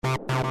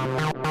Terror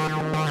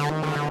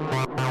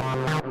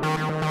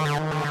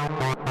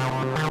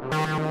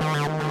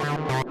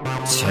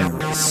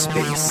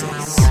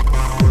Spaces.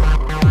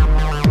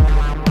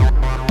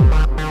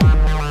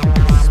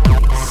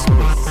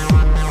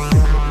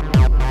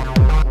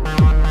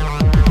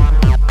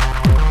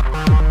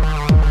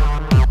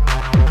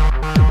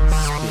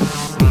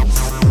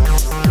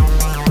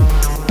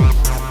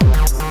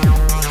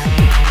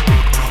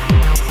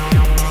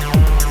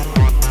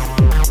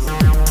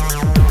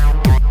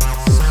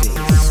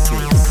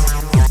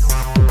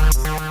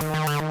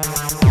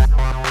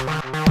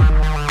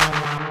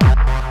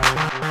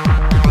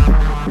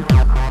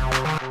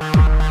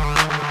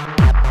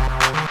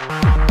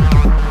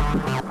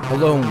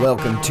 Hello and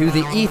welcome to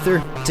The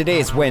Ether. Today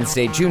is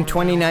Wednesday, June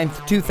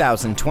 29th,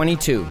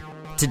 2022.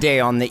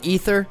 Today on The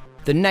Ether,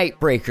 the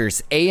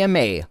Nightbreakerz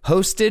AMA,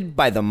 hosted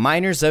by the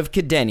miners of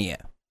Kadenia.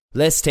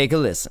 Let's take a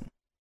listen.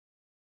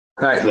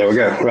 Right, there we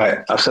go. Right,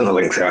 I've sent the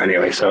links out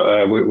anyway,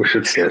 so we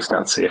should start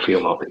to see a few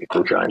more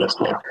people join us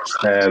now.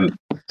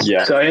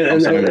 Yeah. So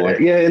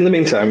in the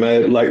meantime,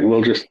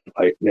 we'll just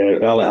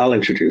I'll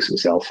introduce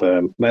myself.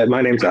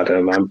 My name's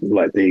Adam. I'm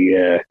like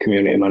the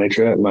community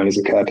manager at Miners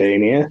of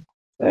Kadenia.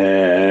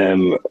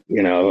 I've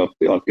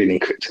been in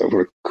crypto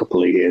for a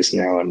couple of years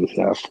now, and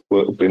I've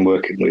been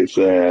working with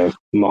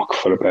Mock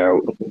for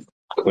about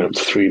coming up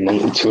to 2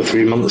 or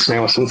 3 months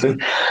now or something.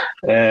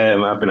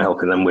 I've been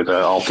helping them with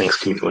all things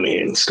community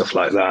and stuff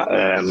like that.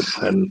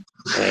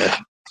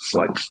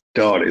 Like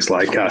Dawn is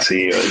like our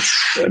CEO,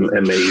 it's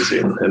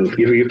amazing, and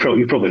you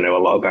probably know a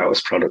lot about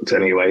his product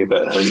anyway.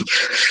 But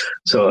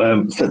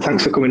so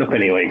thanks for coming up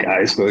anyway,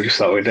 guys. But we just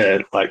thought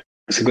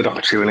it's a good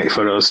opportunity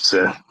for us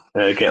to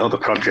get other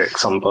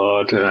projects on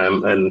board,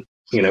 and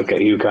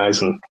get you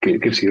guys, and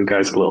gives you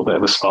guys a little bit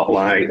of a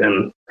spotlight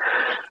and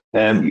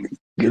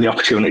the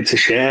opportunity to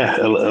share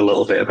a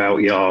little bit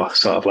about your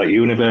sort of like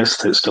universe,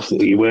 the stuff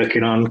that you're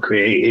working on,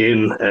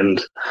 creating,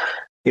 and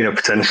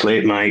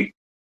potentially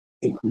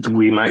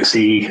we might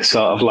see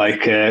sort of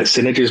like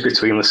synergies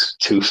between the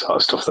two sort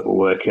of stuff that we're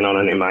working on,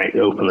 and it might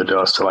open the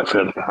doors to like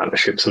further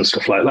partnerships and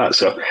stuff like that.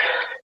 So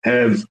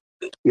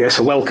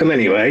so welcome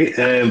anyway.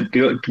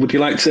 Would you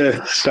like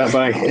to start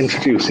by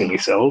introducing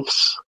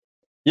yourselves?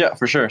 Yeah,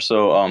 for sure.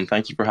 So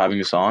thank you for having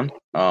us on.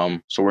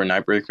 So we're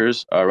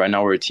Nightbreakerz. Right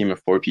now we're a team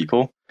of 4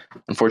 people.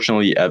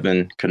 Unfortunately,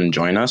 Evan couldn't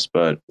join us,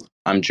 but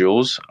I'm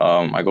Jules.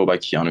 I go by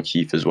Keanu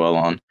Keefe as well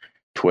on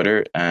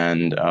Twitter.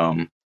 And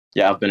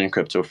I've been in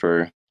crypto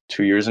for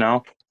 2 years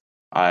now.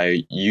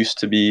 I used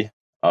to be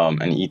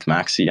an ETH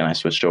maxi, and I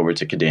switched over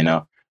to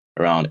Kadenia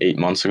around 8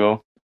 months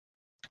ago.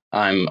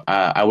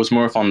 I was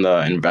more on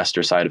the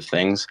investor side of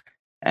things.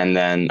 And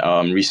then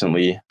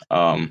recently,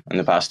 in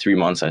the past 3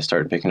 months, I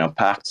started picking up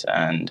packs,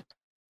 and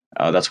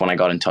that's when I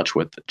got in touch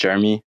with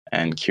Jeremy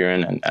and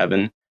Kieran and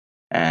Evan.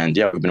 And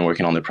we've been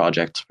working on the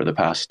project for the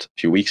past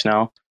few weeks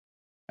now.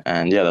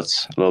 And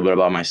that's a little bit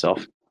about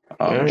myself.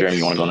 Nice. Jeremy,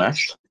 you want to go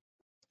next?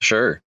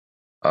 Sure.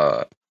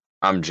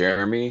 I'm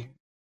Jeremy,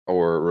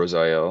 or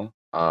Rosiel.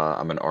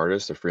 I'm an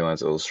artist, a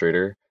freelance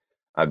illustrator.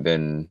 I've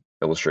been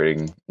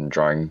illustrating and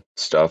drawing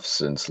stuff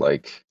since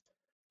like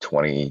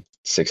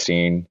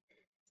 2016.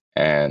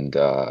 And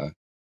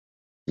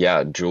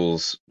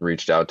Jules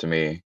reached out to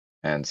me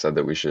and said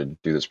that we should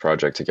do this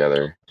project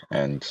together.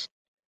 And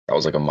that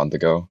was like a month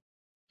ago.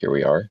 Here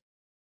we are.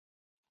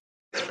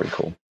 It's pretty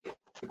cool.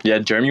 Yeah,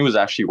 Jeremy was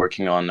actually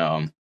working on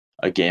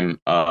a game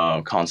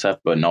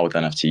concept, but not with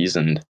NFTs.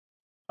 And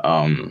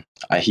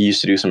he used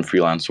to do some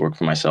freelance work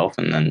for myself.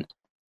 And then,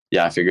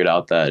 I figured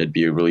out that it'd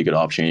be a really good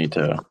opportunity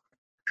to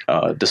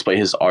display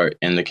his art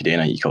in the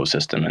Kadenia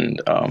ecosystem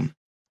and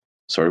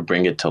sort of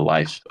bring it to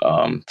life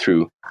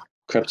through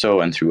crypto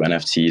and through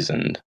NFTs,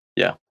 and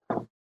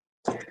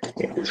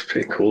it's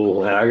pretty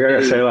cool. I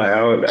gotta say, like,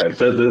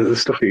 the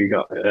stuff you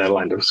got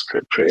lined up is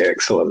pretty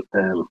excellent.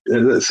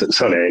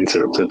 Sorry, I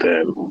interrupted.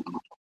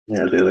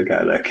 The other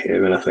guy there,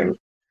 Kieran, I think.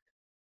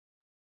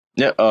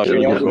 Go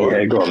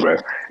on, bro.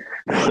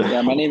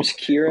 Yeah, my name's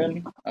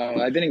Kieran.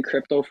 I've been in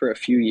crypto for a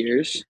few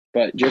years,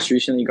 but just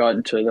recently got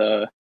into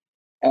the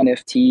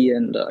NFT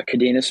and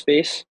Kadenia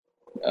space.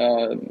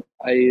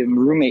 I am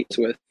roommates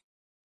with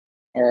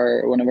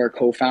one of our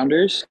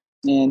co-founders,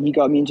 and he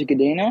got me into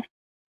Kadenia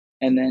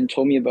and then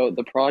told me about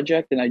the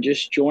project, and I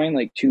just joined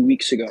like 2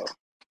 weeks ago.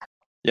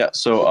 Yeah,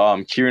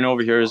 so Kieran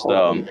over here is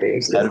the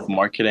head of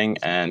marketing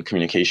and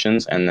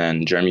communications, and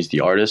then Jeremy's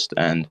the artist,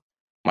 and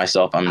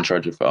myself, I'm in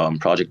charge of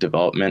project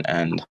development,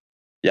 and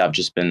I've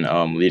just been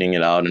leading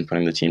it out and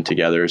putting the team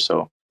together.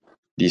 So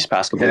these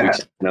past couple of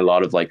weeks, been a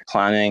lot of like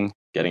planning,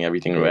 getting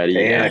everything ready.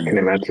 Yeah, I can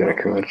imagine.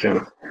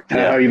 How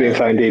have you been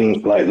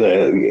finding like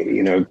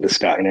the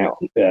starting out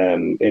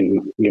in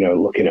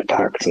looking at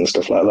packs and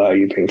stuff like that? Have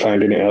you been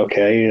finding it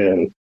okay?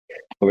 And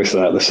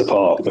obviously like the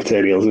support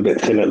material's a bit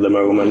thin at the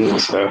moment,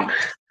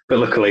 but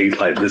luckily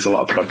like there's a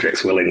lot of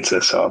projects willing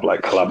to sort of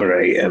like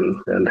collaborate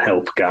and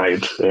help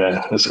guide.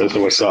 So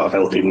we're sort of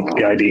helping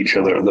guide each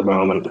other at the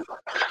moment.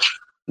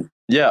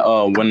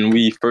 When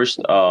we first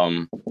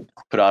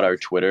put out our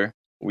Twitter,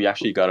 we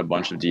actually got a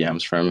bunch of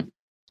DMs from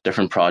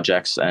different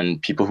projects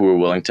and people who were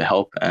willing to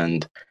help.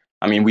 And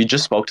I mean, we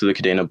just spoke to the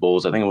Kadena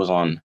Bulls. I think it was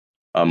on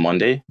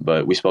Monday,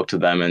 but we spoke to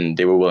them and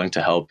they were willing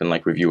to help and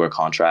like review our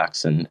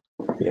contracts and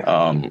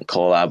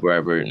collab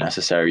wherever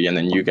necessary. And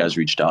then you guys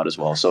reached out as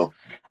well. So,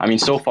 I mean,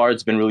 so far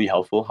it's been really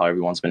helpful how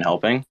everyone's been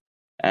helping.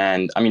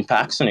 And I mean,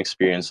 PAX's an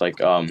experience. Like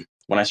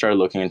when I started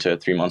looking into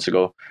it 3 months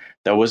ago,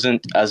 there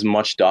wasn't as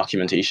much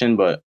documentation,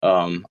 but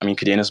I mean,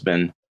 Kadena's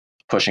been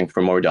pushing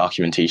for more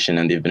documentation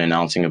and they've been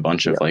announcing a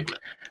bunch of like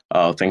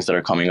things that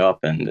are coming up.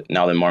 And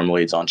now that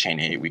Marmalade's on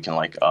Chain 8, we can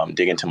like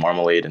dig into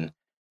Marmalade and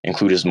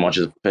include as much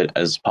of it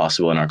as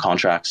possible in our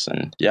contracts.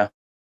 And yeah.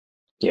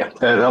 Yeah,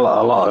 a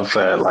lot of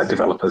like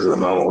developers at the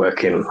moment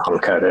working on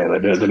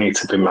Kadenia. They need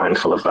to be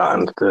mindful of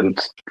that and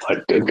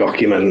like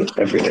document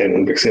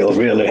everything because it'll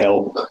really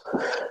help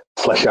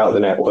flesh out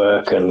the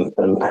network and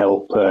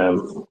help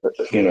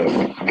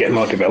get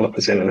more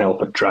developers in and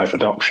help drive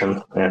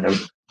adoption.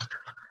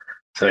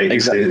 So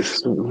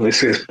it's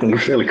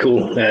really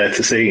cool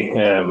to see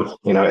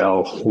it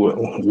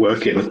all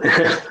working.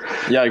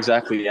 Yeah,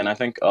 exactly. And I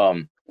think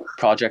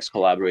projects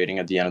collaborating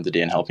at the end of the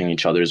day and helping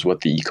each other is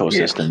what the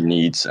ecosystem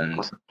needs, and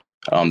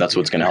that's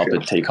what's going to help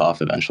it take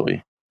off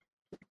eventually.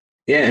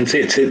 Yeah, and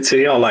to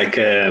your like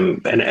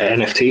an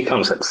NFT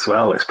concept as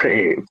well, it's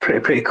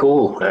pretty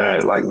cool.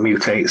 Like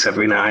mutates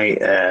every night.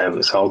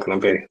 It's all going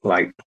to be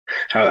like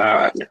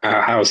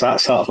how's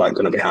that sort of like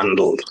going to be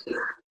handled?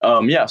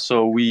 Yeah,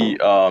 so we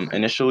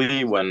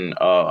initially when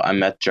I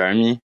met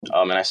Jeremy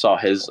and I saw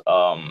his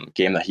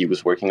game that he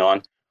was working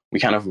on, we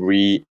kind of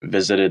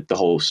revisited the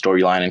whole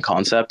storyline and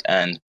concept.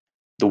 And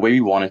the way we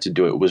wanted to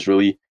do it was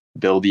really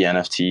build the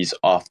NFTs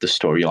off the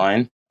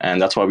storyline.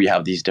 And that's why we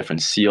have these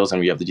different seals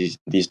and we have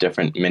these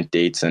different mint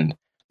dates and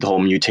the whole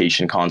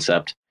mutation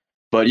concept.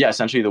 But yeah,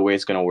 essentially the way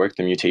it's going to work,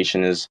 the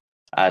mutation is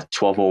at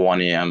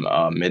 12:01 a.m.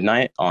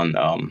 Midnight on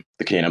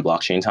the Kadena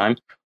blockchain time.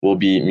 We'll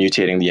be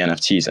mutating the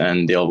NFTs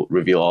and they'll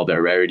reveal all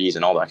their rarities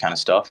and all that kind of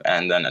stuff.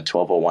 And then at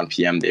 12:01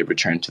 p.m., they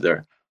return to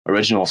their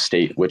original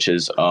state, which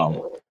is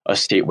a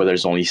state where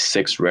there's only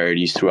 6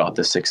 rarities throughout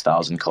the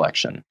 6,000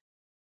 collection.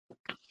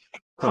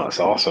 Oh, that's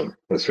awesome.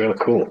 That's really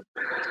cool.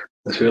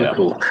 That's really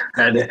cool.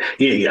 And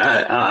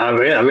I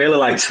really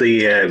liked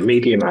the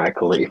Medium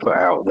article that you put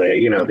out there,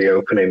 the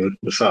opening,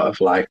 sort of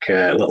like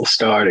a little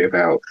story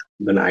about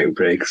the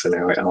Nightbreakerz and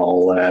how it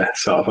all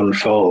sort of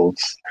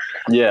unfolds.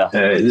 Yeah.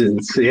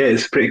 It's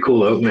a pretty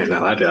cool opening.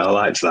 I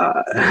liked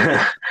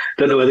that.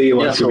 Don't know whether you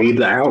want to read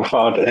that out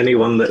for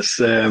anyone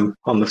that's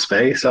on the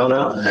space or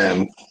not,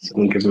 and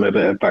give them a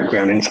bit of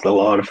background into the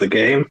lore of the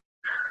game.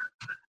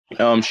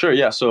 Sure,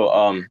 yeah. So,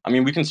 I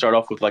mean, we can start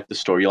off with like the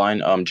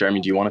storyline.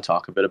 Jeremy, do you want to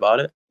talk a bit about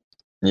it?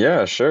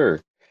 Yeah, sure.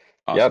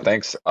 Awesome. Yeah,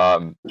 thanks.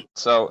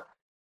 So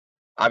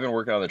I've been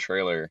working on the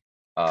trailer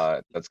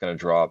that's gonna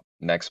drop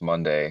next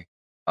Monday,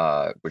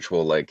 which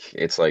will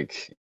it's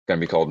gonna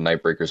be called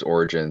Nightbreakerz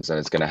Origins, and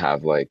it's gonna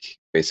have like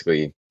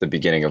basically the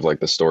beginning of like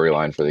the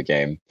storyline for the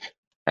game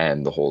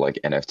and the whole like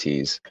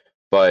NFTs.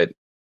 But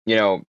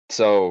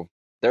so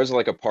there's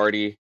like a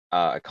party,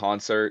 a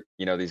concert.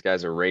 These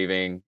guys are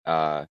raving.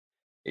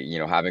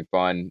 Having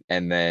fun,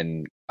 and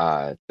then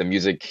the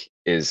music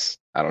is,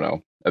 I don't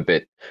know, a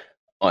bit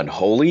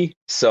unholy,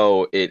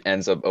 so it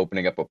ends up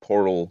opening up a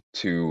portal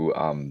to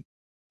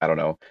I don't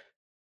know,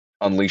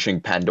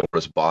 unleashing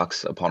Pandora's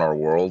box upon our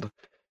world,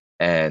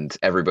 and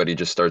everybody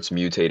just starts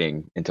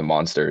mutating into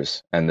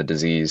monsters, and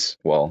the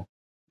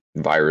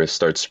virus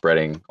starts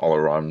spreading all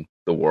around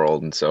the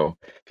world, and so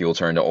people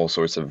turn to all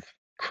sorts of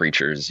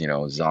creatures,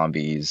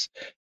 zombies,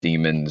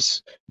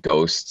 demons,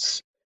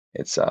 ghosts.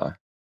 It's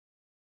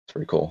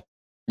pretty cool.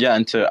 Yeah,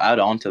 and to add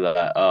on to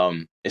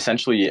that,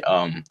 essentially,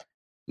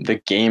 the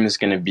game is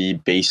going to be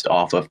based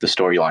off of the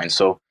storyline.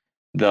 So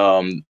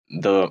the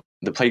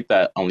plague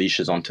that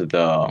unleashes onto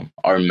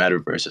our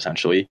metaverse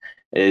essentially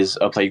is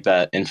a plague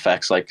that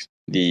infects like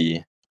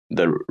the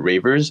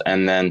ravers,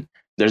 and then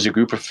there's a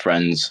group of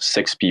friends,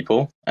 6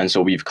 people, and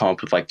so we've come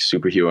up with like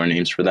superhero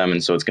names for them,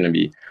 and so it's going to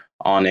be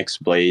Onyx,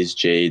 Blaze,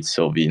 Jade,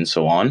 Sylvie, and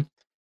so on.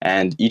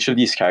 And each of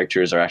these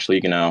characters are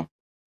actually going to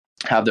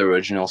have the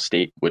original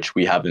state, which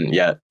we haven't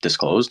yet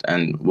disclosed,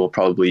 and we'll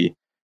probably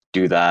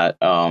do that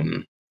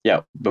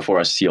before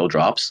a seal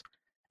drops.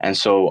 And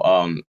so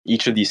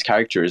each of these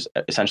characters,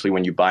 essentially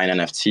when you buy an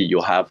NFT,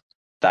 you'll have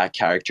that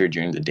character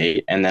during the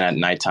day, and then at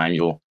nighttime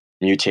you'll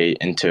mutate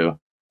into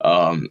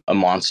a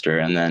monster,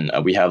 and then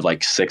we have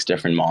like 6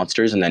 different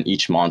monsters, and then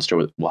each monster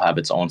will have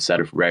its own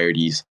set of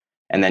rarities,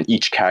 and then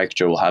each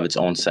character will have its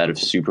own set of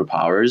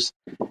superpowers.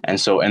 And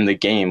so in the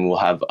game, we'll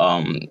have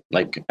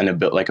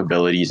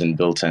abilities and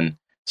built-in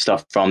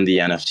stuff from the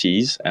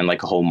NFTs and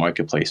like a whole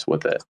marketplace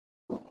with it.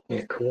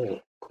 Yeah,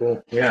 cool.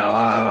 Yeah,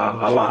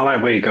 I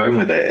like where you're going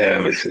with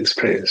it. It's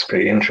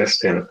pretty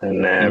interesting.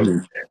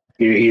 And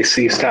you're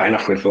starting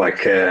off with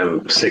like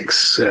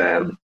 6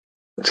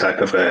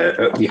 type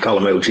of you call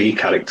them OG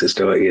characters,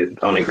 don't you?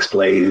 Onyx,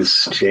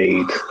 Blaze,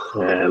 Jade.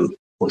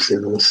 What's the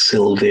other one?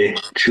 Sylvie,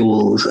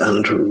 Jules,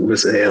 and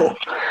Raziel.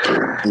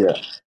 Yeah.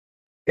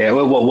 Yeah,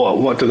 well,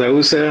 what do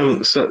those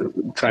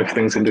type of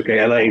things indicate?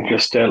 Are they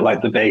just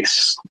like the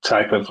base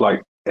type of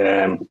like?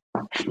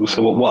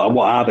 So what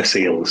are the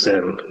seals?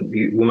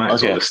 We might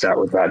as well Okay. just start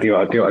with that. Do you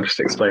want to just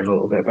explain a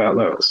little bit about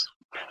those?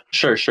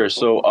 Sure.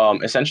 So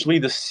essentially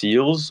the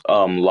seals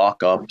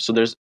lock up. So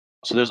there's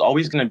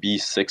always going to be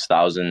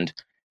 6,000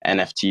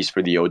 NFTs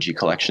for the OG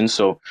collection.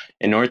 So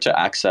in order to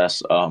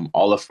access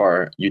all of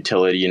our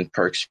utility and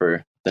perks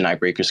for the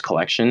Nightbreakerz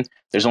collection,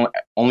 there's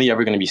only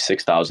ever going to be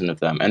 6,000 of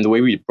them. And the way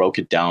we broke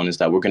it down is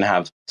that we're going to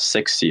have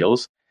 6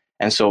 seals.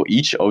 And so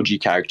each OG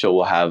character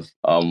will have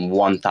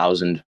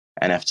 1,000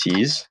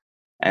 NFTs.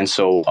 And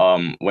so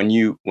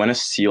when a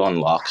seal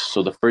unlocks,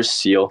 so the first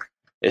seal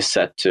is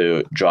set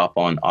to drop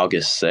on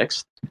August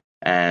 6th,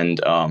 and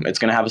it's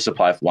going to have a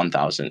supply of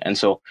 1,000. And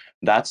so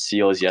that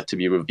seal is yet to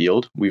be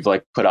revealed. We've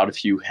like put out a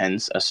few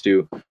hints as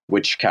to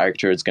which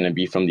character it's going to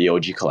be from the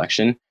OG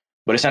collection.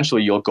 But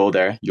essentially, you'll go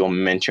there, you'll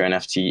mint your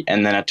NFT,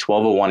 and then at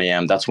 12:01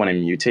 a.m., that's when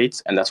it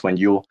mutates, and that's when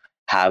you'll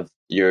have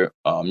your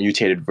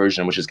mutated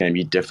version, which is going to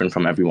be different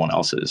from everyone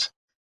else's.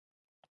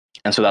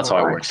 And so that's how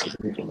it works.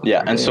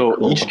 Yeah, and so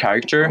cool. each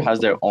character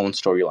has their own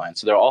storyline.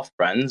 So they're all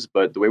friends,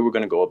 but the way we're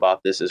going to go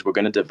about this is we're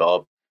going to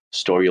develop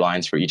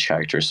storylines for each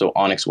character. So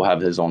Onyx will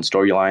have his own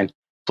storyline,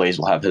 Blaze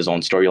will have his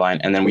own storyline,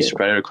 and then we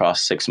spread it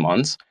across 6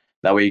 months.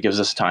 That way it gives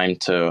us time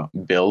to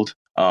build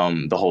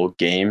the whole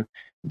game,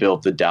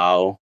 build the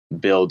DAO,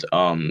 build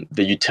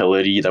the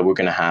utility that we're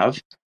going to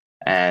have,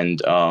 and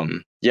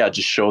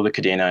just show the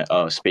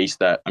Kadenia space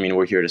that, I mean,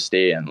 we're here to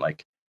stay, and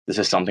like this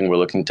is something we're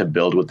looking to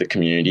build with the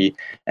community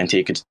and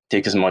take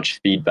as much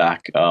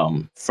feedback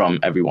from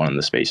everyone in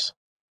the space.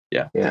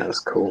 Yeah, that's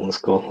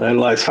cool. And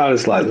like as far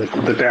as like the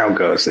DAO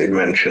goes that you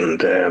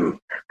mentioned,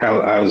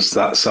 how's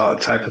that sort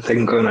of type of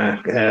thing going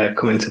to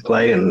come into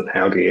play, and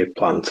how do you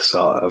plan to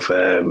sort of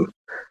how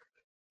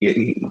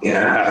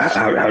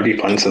do you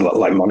plan to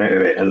like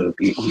monitor it and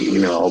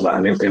all that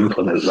and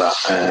implement that?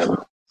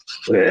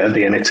 Are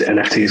the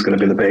NFTs going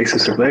to be the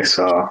basis of this,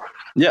 or?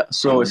 Yeah,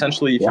 so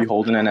essentially, if you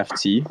hold an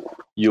NFT,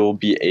 you'll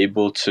be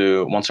able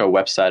to, once our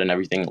website and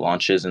everything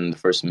launches and the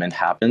first mint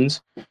happens,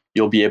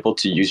 you'll be able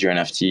to use your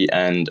NFT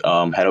and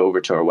head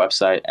over to our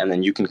website, and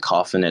then you can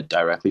coffin it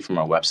directly from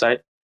our website.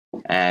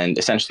 And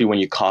essentially, when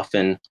you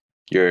coffin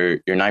your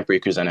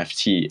Nightbreakerz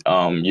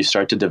NFT, you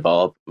start to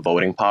develop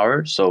voting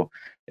power. So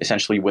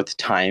essentially, with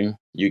time,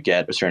 you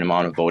get a certain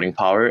amount of voting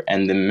power,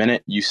 and the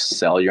minute you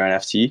sell your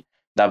NFT,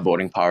 that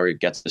voting power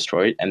gets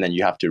destroyed, and then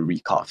you have to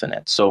recoffin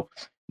it. So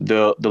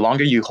the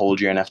longer you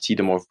hold your NFT,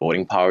 the more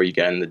voting power you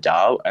get in the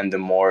DAO, and the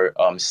more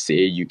say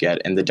you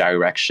get in the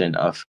direction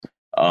of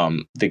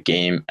the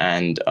game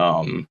and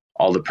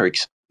all the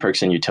perks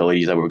and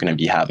utilities that we're going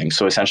to be having.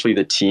 So essentially,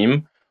 the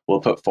team will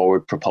put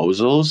forward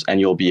proposals,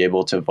 and you'll be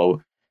able to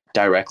vote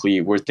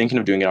directly. We're thinking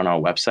of doing it on our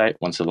website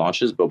once it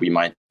launches, but we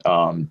might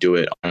do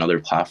it on another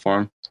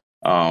platform.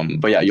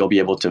 But yeah, you'll be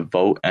able to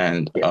vote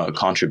and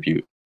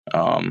contribute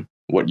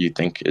what you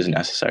think is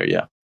necessary.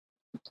 Yeah.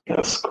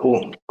 That's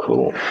cool.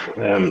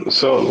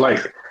 So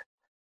like,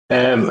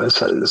 as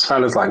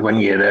far as like when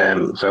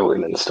you're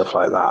voting and stuff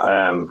like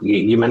that,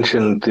 you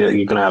mentioned that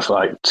you're going to have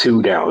like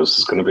two DAOs.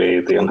 There's going to be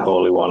the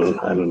Unholy One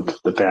and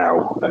the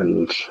DAO,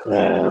 and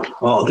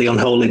the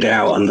Unholy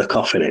DAO and the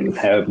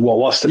Coffining.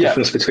 What's the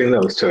difference between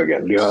those two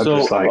again? Do you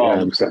just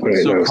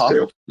separate those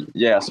two?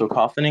 Yeah, so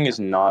Coffining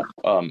is not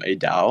a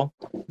DAO.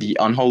 The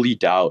Unholy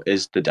DAO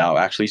is the DAO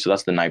actually. So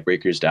that's the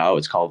Nightbreakerz DAO.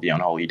 It's called the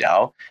Unholy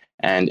DAO.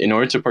 And in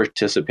order to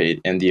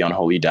participate in the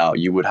Unholy DAO,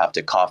 you would have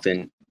to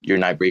coffin your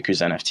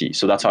Nightbreakerz NFT.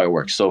 So that's how it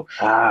works. So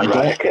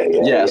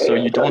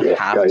you don't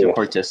have to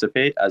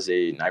participate as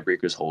a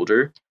Nightbreakerz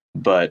holder,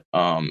 but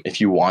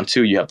if you want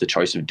to, you have the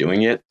choice of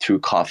doing it through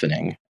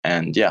coffining.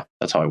 And yeah,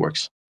 that's how it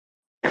works.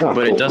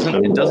 But it doesn't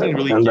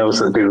really. And those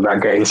that do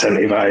that get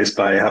incentivized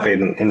by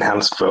having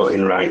enhanced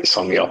voting rights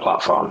on your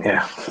platform.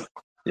 Yeah.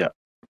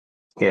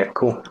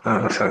 Cool.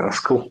 That's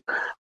cool.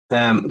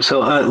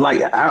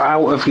 Like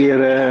out of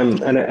your an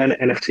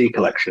NFT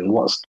collection,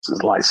 what's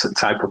like the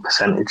type of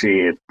percentage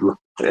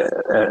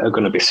are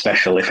going to be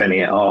special, if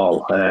any at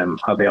all?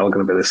 Are they all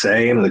going to be the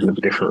same? Are they going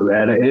to be different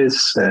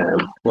rarities?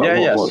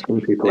 What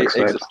can people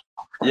expect?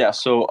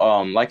 So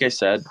like I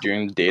said,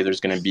 during the day,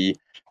 there's going to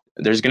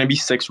be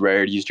 6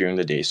 rarities during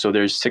the day. So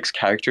there's 6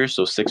 characters,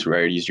 so 6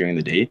 rarities during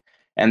the day.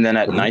 And then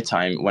at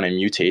nighttime, when it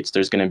mutates,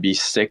 there's going to be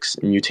 6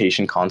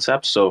 mutation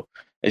concepts. So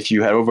if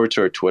you head over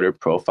to our Twitter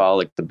profile,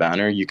 like the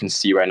banner, you can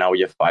see right now we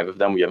have 5 of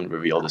them. We haven't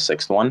revealed the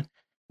 6th one,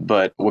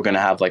 but we're going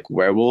to have like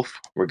werewolf,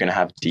 we're going to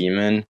have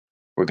demon,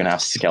 we're going to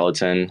have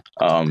skeleton,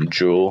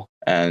 jewel,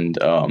 and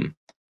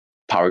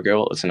power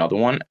girl. It's another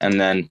one. And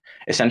then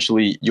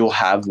essentially you'll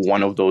have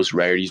one of those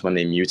rarities when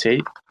they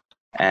mutate.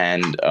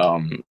 And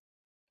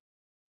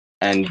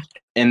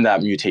in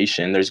that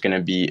mutation, there's going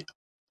to be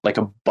like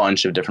a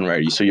bunch of different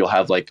rarities. So you'll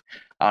have like,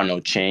 I don't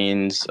know,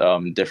 chains,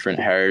 different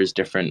hairs,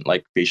 different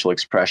like facial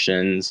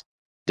expressions,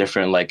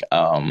 different like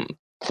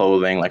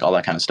clothing, like all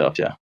that kind of stuff.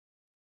 Yeah.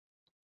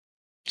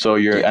 So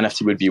your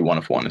NFT would be 1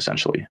 of 1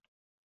 essentially.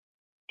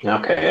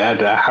 Okay,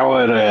 and how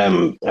are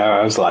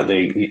how's like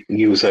the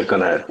user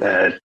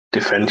gonna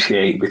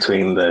differentiate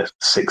between the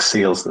six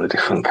seals and the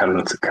different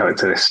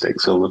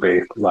characteristics? Will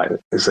there be like,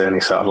 is there any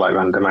sort of like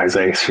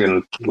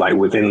randomization like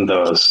within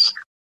those?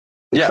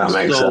 If Yeah. that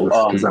makes So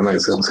sense. Does that make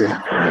sense?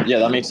 Yeah. yeah,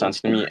 that makes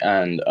sense to me.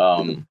 And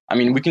I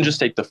mean, we can just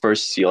take the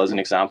first seal as an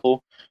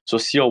example. So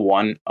seal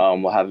one,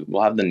 we'll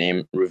have the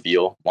name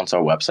reveal once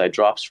our website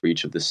drops for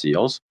each of the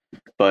seals.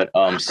 But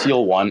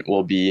seal one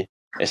will be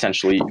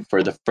essentially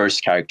for the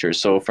first character.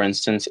 So for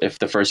instance, if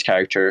the first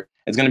character,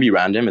 it's going to be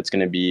random, it's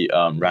going to be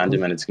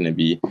random, and it's going to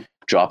be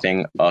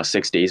dropping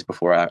 6 days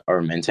before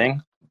our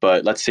minting.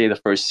 But let's say the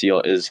first seal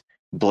is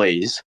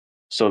Blaze.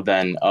 So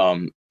then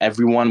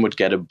everyone would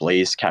get a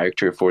Blaze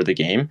character for the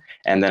game,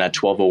 and then at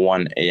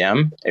 12:01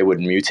 a.m. it would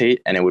mutate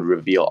and it would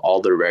reveal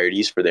all the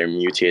rarities for their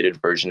mutated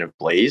version of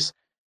Blaze.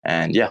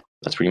 And yeah,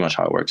 that's pretty much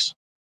how it works.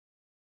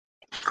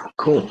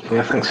 Cool.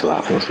 Yeah, thanks for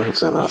that. Thanks for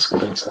answering that. That's a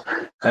good answer.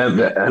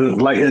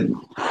 And like,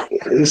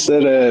 is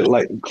there a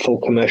like full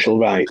commercial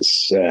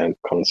rights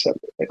concept?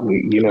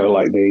 You know,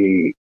 like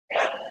the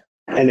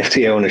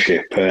NFT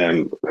ownership.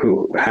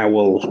 How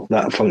will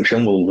that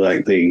function? Will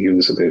like the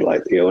user be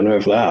like the owner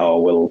of that,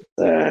 or will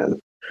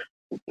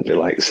be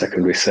like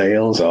secondary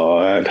sales,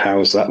 or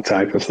how's that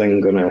type of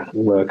thing gonna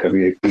work? Have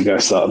you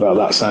guys thought about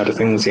that side of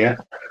things yet?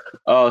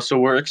 So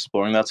we're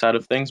exploring that side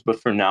of things, but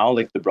for now,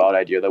 like the broad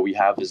idea that we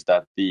have is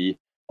that the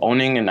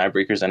owning a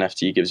Nightbreakerz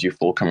NFT gives you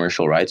full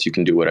commercial rights. You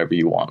can do whatever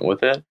you want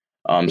with it.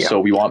 So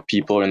we want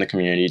people in the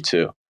community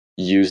to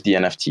use the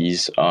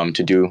NFTs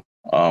to do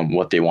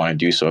what they want to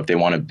do. So if they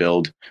want to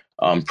build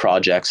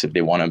projects, if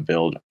they want to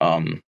build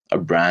a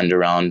brand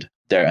around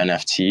their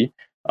NFT,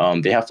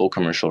 they have full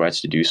commercial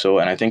rights to do so.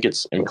 And I think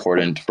it's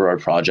important for our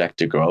project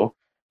to grow.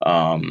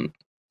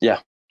 Yeah.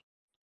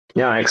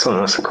 Yeah,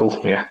 excellent. That's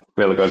cool. Yeah,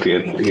 really good.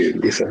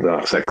 You said that.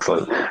 That's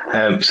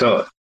excellent.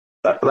 So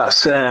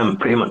that's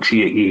pretty much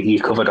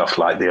you covered off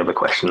like the other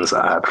questions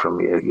that I had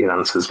from your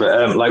answers.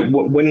 But like,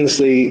 when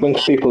can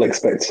people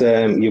expect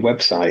your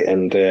website,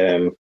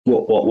 and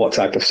what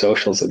type of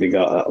socials have you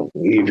got?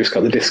 You've just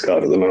got the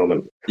Discord at the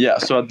moment. Yeah.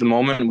 So at the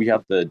moment we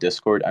have the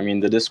Discord. I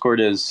mean, the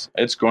Discord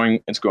it's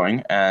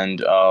growing, and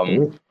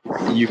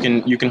you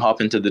can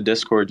hop into the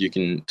Discord. You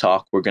can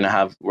talk.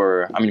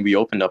 We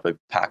opened up a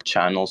pack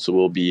channel, so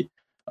we'll be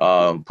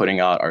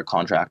putting out our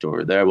contract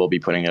over there. We'll be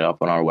putting it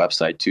up on our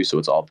website too, so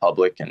it's all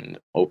public and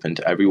open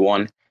to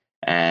everyone.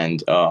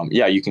 And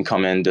you can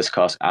come in,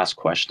 discuss, ask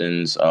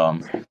questions.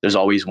 There's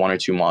always one or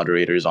two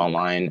moderators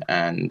online,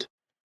 and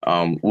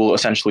we'll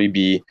essentially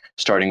be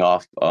starting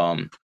off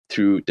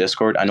through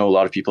Discord. I know a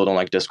lot of people don't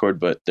like Discord,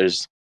 but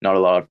there's not a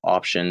lot of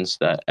options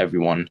that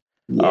everyone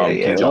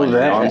can join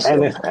on. Well,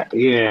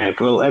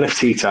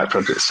 NFT type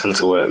projects tend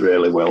to work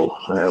really well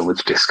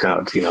with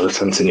Discord. You know, they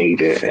tend to need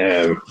it.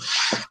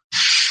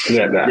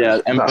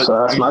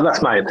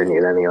 That's my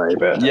opinion anyway.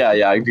 But yeah,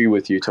 I agree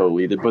with you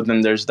totally. But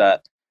then there's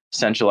that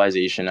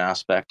centralization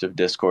aspect of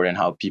Discord and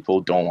how people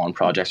don't want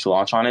projects to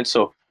launch on it.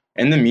 So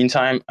in the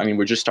meantime, I mean,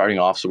 we're just starting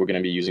off, so we're going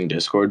to be using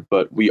Discord,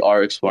 but we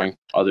are exploring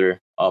other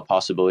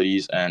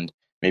possibilities and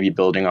maybe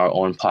building our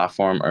own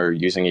platform or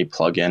using a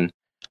plugin.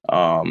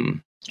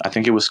 I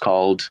think it was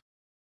called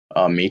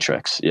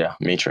Matrix. Yeah,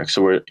 Matrix.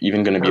 So we're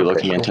even going to be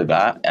looking into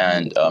that,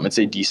 and it's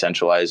a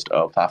decentralized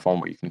platform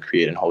where you can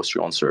create and host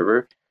your own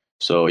server.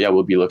 So yeah,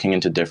 we'll be looking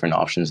into different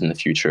options in the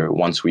future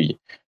once we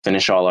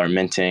finish all our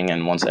minting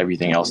and once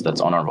everything else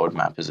that's on our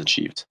roadmap is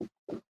achieved.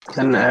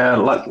 And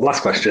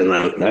last question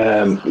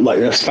then, like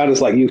as far as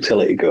like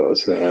utility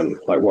goes,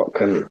 like what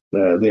can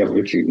the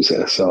average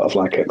user sort of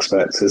like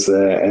expect? Is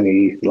there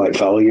any like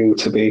value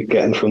to be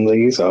getting from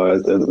these, or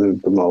are they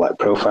more like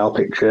profile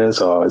pictures,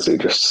 or is it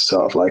just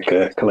sort of like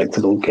a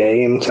collectible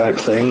game type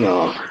thing?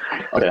 Or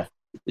okay,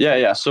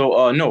 yeah.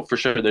 So no, for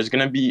sure, there's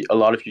gonna be a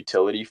lot of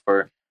utility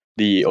for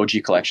the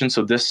OG collection.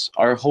 So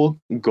our whole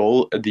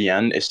goal at the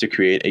end is to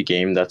create a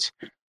game that's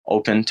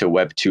open to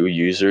Web2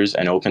 users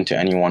and open to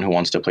anyone who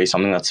wants to play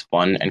something that's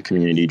fun and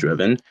community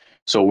driven.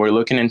 So we're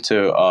looking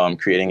into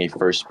creating a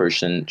first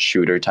person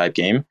shooter type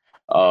game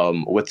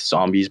with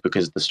zombies,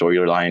 because the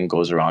storyline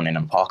goes around in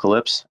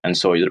apocalypse. And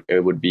so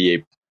it would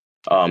be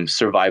a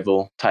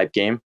survival type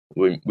game.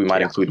 We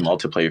might include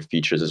multiplayer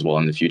features as well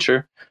in the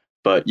future.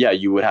 But yeah,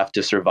 you would have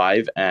to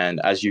survive. And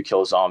as you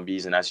kill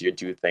zombies and as you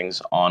do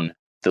things on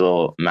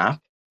the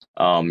map,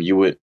 you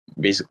would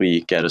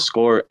basically get a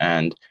score,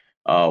 and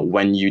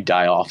when you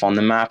die off on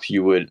the map,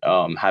 you would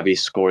have a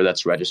score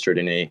that's registered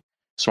in a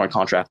smart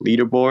contract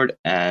leaderboard,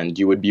 and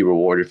you would be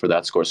rewarded for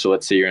that score. So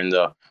let's say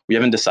we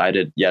haven't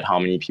decided yet how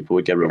many people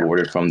would get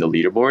rewarded from the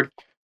leaderboard,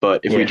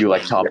 but if we do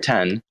like top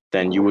 10,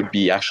 then you would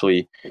be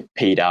actually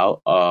paid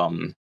out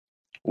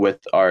with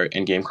our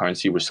in-game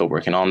currency. We're still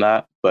working on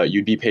that, but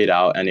you'd be paid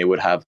out and it would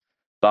have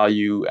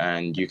value,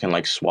 and you can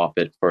like swap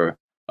it for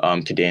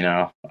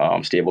Kadenia,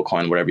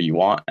 stablecoin, whatever you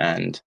want,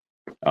 and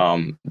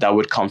that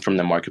would come from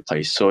the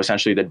marketplace. So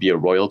essentially, that'd be a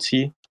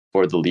royalty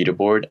for the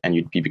leaderboard, and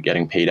you'd be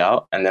getting paid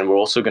out. And then we're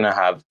also going to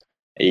have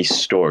a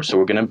store. So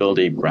we're going to build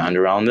a brand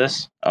around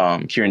this.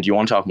 Kieran, do you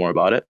want to talk more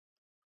about it?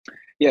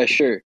 Yeah,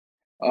 sure.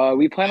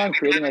 We plan on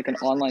creating like an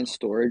online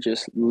store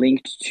just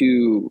linked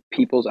to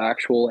people's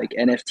actual like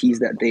NFTs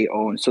that they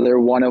own. So they're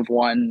one of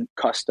one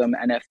custom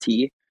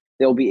NFT.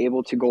 They'll be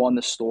able to go on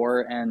the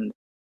store and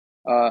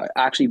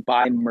actually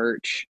buy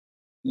merch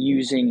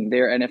using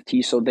their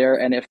NFT. So their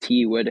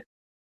NFT would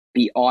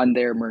be on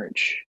their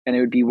merch and it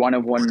would be one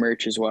of one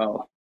merch as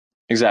well.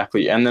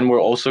 Exactly. And then we're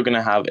also going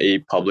to have a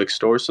public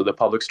store. So the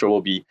public store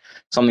will be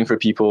something for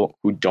people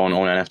who don't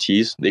own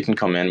NFTs. They can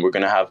come in. We're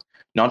going to have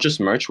not just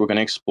merch, we're going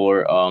to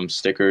explore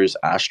stickers,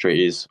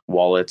 ashtrays,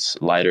 wallets,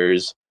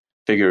 lighters,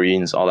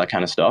 figurines, all that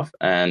kind of stuff.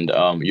 And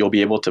you'll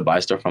be able to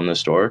buy stuff from the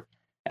store.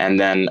 And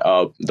then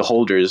the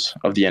holders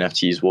of the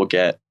NFTs will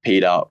get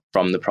paid out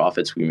from the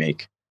profits we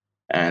make.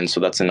 And so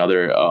that's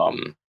another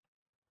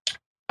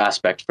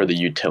aspect for the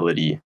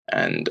utility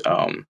and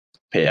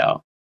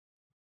payout.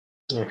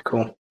 Yeah,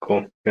 cool.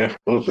 Yeah,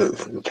 well,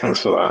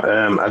 thanks for that.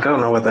 I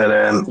don't know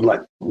whether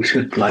like we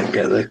should like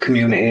get the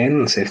community in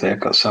and see if they've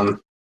got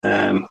some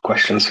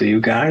questions for you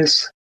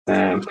guys.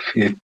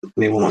 If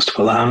anyone wants to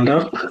put their hand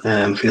up,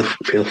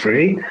 feel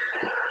free.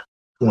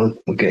 We'll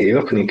get you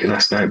up and you can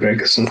ask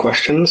Nightbreakerz some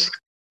questions.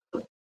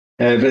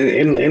 But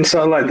in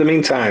sort of like the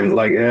meantime,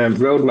 like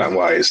roadmap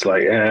wise,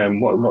 like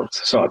what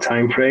sort of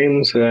time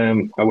frames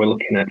are we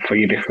looking at for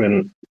your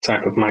different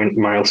type of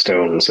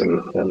milestones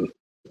and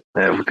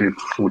can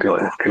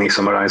you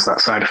summarize that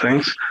side of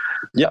things?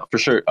 Yeah, for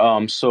sure.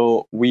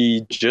 So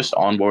we just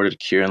onboarded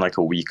Kieran like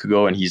a week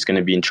ago, and he's going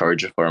to be in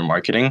charge of our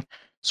marketing.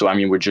 So, I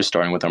mean, we're just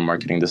starting with our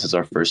marketing. This is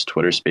our first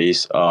Twitter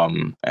space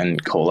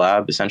and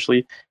collab,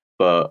 essentially.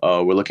 But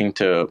we're looking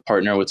to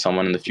partner with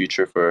someone in the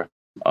future for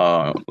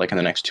like in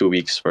the next 2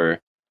 weeks for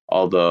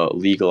all the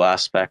legal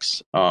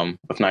aspects of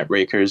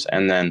Nightbreakerz.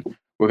 And then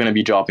we're going to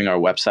be dropping our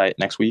website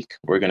next week.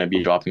 We're going to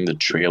be dropping the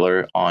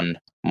trailer on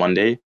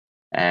Monday.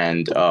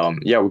 And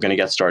yeah, we're going to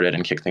get started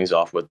and kick things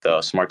off with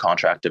the smart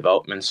contract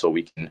development so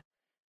we can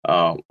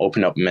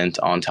open up Mint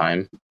on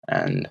time.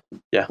 And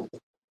yeah.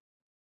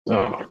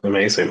 Oh,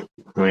 amazing,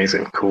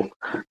 cool.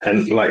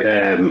 And like,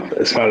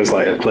 as far as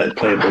like a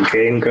playable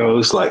game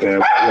goes, like,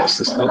 what's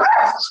the stuff?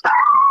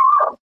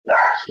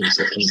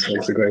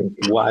 Things are going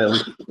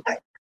wild.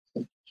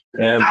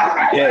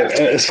 Yeah,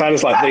 as far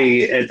as like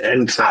the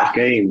end sort of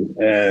game,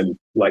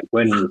 like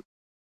when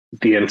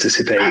do you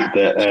anticipate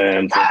that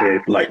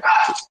there'll be like,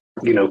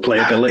 you know,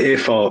 playability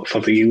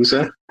for the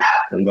user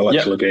and they'll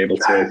actually be able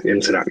to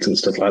interact and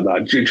stuff like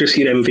that? Just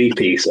your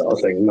MVP sort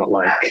of thing, not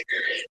like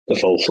the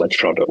full-fledged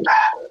product.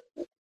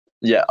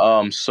 Yeah,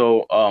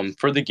 so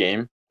for the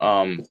game,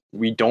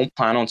 we don't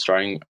plan on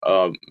starting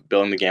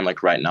building the game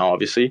like right now,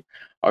 obviously.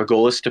 Our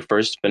goal is to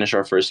first finish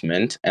our first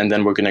mint, and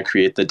then we're going to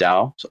create the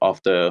DAO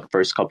off the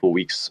first couple of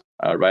weeks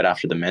right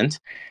after the mint.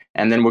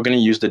 And then we're going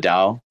to use the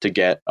DAO to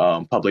get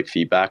public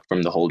feedback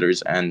from the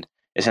holders and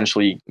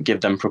essentially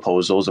give them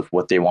proposals of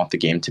what they want the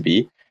game to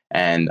be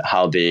and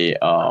how they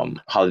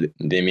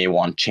may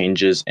want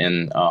changes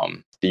in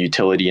the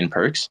utility and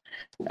perks.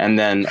 And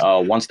then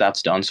once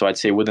that's done, so I'd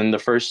say within the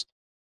first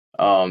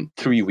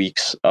 3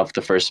 weeks of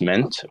the first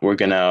mint, we're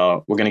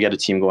gonna get a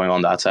team going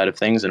on that side of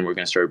things, and we're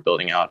gonna start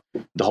building out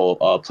the whole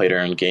play to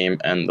earn game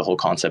and the whole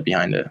concept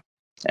behind it.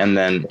 And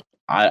then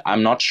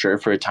I'm not sure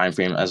for a time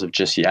frame as of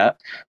just yet,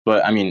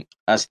 but I mean,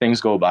 as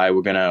things go by,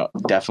 we're gonna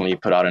definitely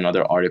put out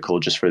another article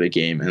just for the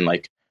game and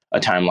like a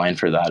timeline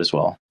for that as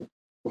well.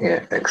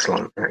 Yeah,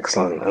 excellent.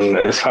 And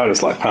as far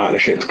as like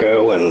partnerships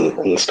go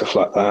and stuff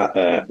like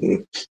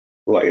that,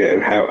 like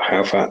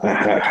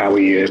how are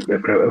you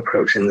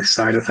approaching this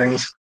side of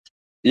things?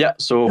 Yeah,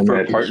 so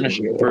for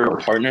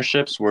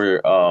partnerships,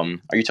 we're are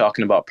you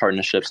talking about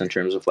partnerships in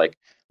terms of like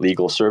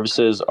legal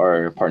services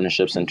or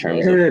partnerships in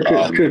terms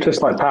of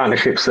just like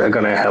partnerships that are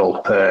going to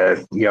help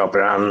your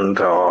brand,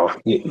 or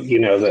you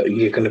know, that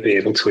you're going to be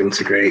able to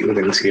integrate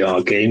into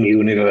your game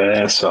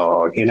universe,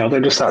 or you know, they're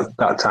just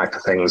that type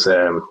of things.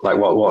 Like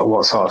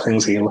what sort of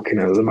things are you looking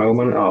at the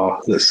moment, or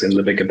that's in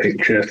the bigger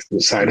picture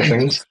side of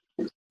things?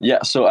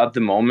 Yeah, so at the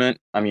moment,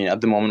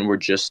 we're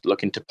just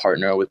looking to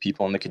partner with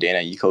people in the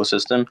Kadenia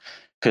ecosystem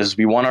because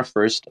we want our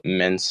first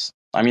mints.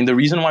 I mean, the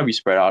reason why we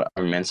spread out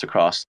our mints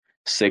across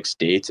 6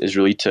 dates is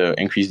really to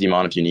increase the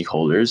amount of unique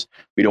holders.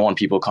 We don't want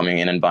people coming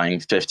in and buying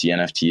 50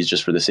 NFTs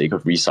just for the sake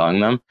of reselling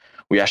them.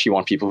 We actually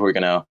want people who are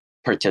going to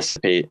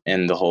participate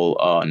in the whole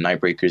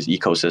Nightbreakerz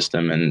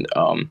ecosystem and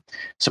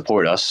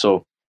support us.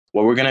 So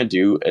what we're going to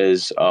do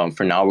is,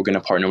 for now, we're going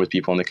to partner with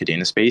people in the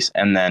Kadena space,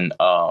 and then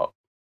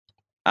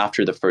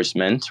after the first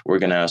mint, we're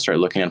going to start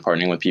looking at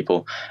partnering with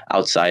people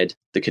outside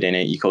the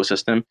Kadena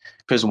ecosystem,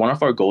 because one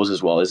of our goals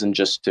as well isn't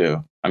just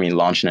to,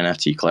 launch an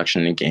NFT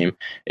collection in a game.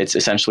 It's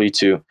essentially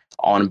to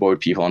onboard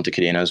people onto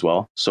Kadena as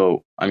well.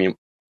 So,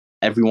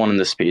 everyone in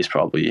this space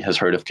probably has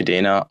heard of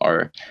Kadena,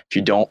 or if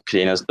you don't,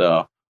 Kadena is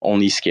the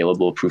only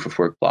scalable proof of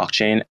work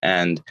blockchain,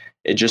 and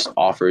it just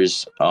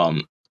offers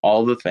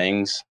all the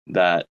things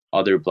that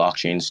other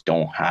blockchains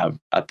don't have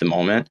at the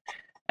moment.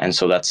 And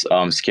so that's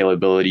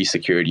scalability,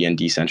 security, and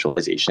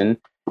decentralization.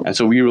 And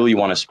so we really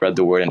want to spread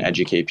the word and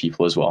educate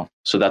people as well.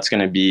 So that's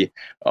going to be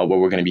what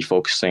we're going to be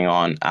focusing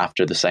on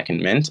after the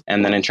second mint.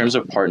 And then in terms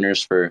of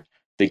partners for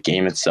the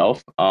game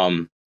itself,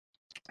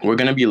 we're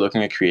going to be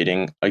looking at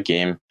creating a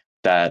game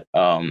that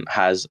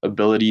has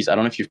abilities. I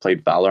don't know if you've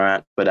played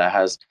Valorant, but it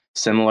has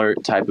similar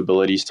type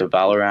abilities to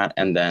Valorant,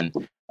 and then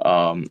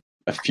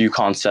a few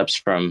concepts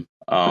from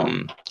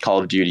Call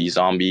of Duty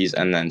Zombies,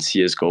 and then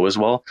CS:GO as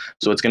well.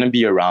 So it's going to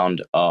be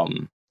around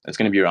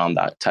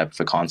that type of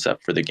a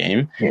concept for the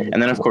game.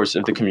 And then, of course,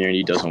 if the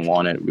community doesn't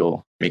want it,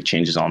 we'll make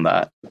changes on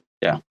that.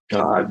 Yeah.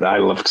 I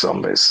loved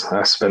Zombies.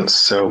 I spent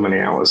so many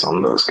hours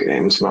on those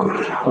games, man.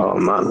 Oh,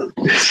 man.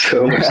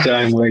 So much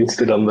time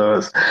wasted on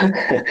those.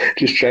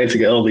 Just trying to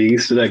get all the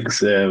Easter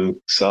eggs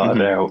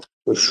sorted out.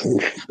 There's some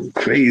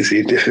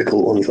crazy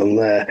difficult ones on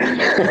there.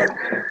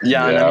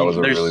 Yeah, and I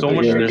mean, there's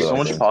really so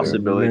much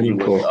possibility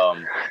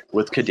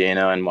with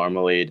Kadenia and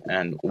Marmalade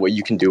and what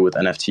you can do with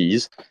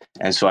NFTs.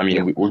 And so, I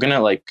mean,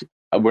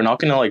 we're not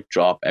gonna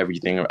drop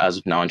everything as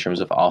of now in terms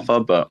of alpha,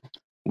 but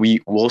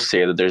we will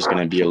say that there's going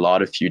to be a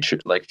lot of future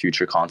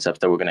concepts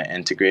that we're going to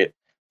integrate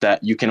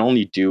that you can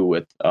only do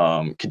with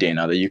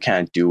Kadena, that you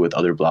can't do with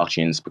other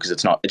blockchains, because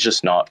it's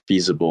just not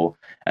feasible,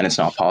 and it's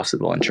not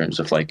possible in terms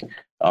of the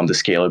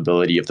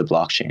scalability of the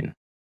blockchain.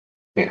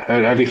 Yeah,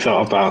 have you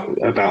thought about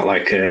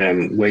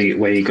where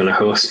you're going to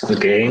host the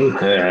game?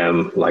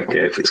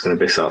 If it's going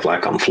to be sort of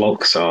like on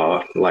Flux,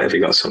 or have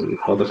you got some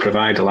other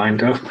provider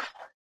lined up?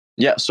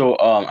 Yeah, so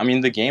I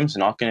mean, the game's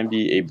not going to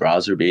be a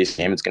browser-based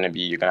game. It's going to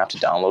be, you're going to have to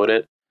download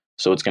it.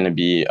 So it's going to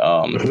be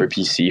for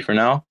PC for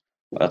now.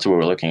 That's what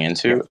we're looking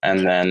into.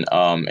 And then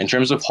in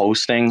terms of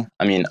hosting,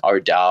 I mean, our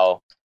DAO,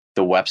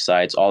 the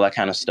websites, all that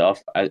kind of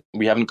stuff,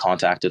 we haven't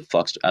contacted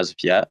Flux as of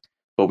yet,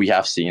 but we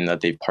have seen that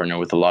they've partnered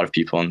with a lot of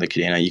people in the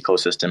Kadena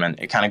ecosystem, and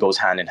it kind of goes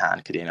hand in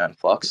hand, Kadena and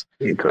Flux.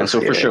 And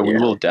so for sure, we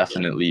will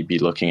definitely be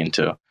looking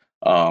into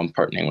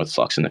partnering with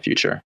Flux in the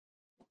future.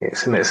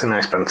 It's a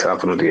nice brand to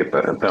have under your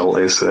belt.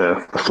 Is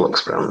the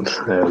Flux brand.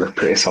 They're a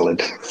pretty solid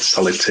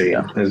team.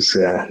 Yeah. There's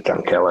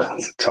Dan Keller,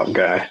 top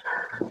guy,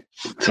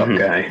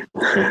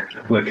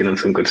 working on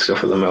some good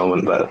stuff at the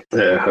moment. But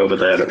over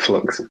there at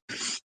Flux,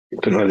 I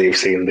don't know whether you've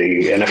seen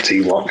the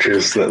NFT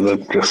watches that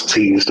they've just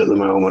teased at the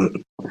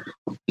moment.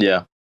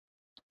 Yeah,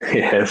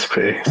 it's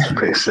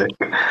pretty sick.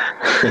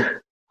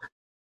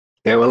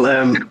 Yeah,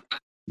 well,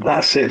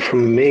 that's it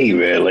from me,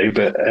 really.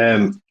 But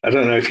I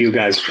don't know if you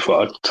guys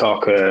thought I'd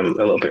talk a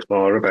little bit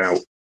more about,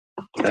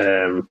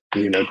 the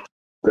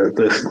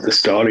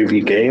story of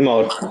your game,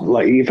 or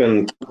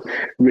even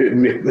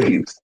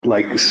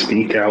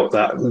speak out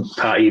that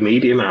part of your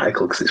Medium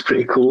article, because it's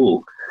pretty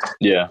cool.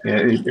 Yeah,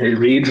 it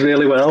reads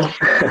really well.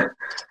 I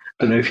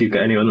don't know if you've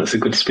got anyone that's a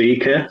good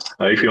speaker,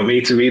 or if you want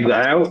me to read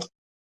that out.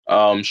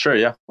 Sure,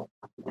 yeah.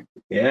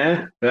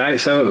 Yeah, right.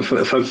 So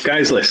for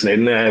guys listening,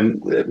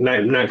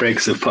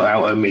 Nightbreakerz have put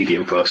out a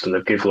Medium post, and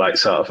they've give a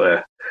sort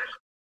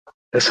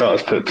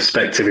of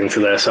perspective into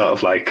their sort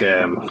of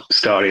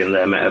story in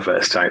their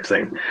metaverse type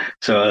thing.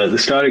 So the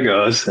story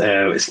goes,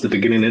 it's the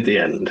beginning of the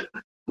end. It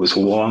was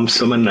a warm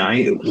summer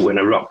night when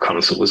a rock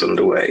concert was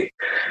underway.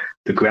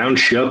 The ground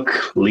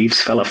shook, leaves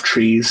fell off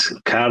trees,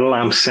 car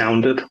alarms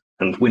sounded,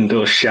 and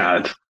windows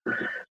shattered.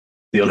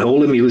 The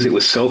unholy music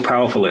was so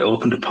powerful it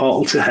opened a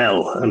portal to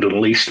hell and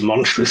unleashed a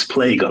monstrous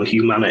plague on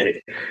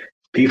humanity.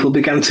 People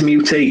began to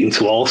mutate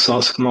into all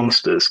sorts of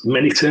monsters.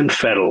 Many turned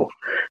feral.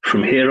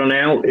 From here on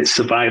out, it's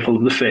survival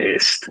of the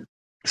fittest.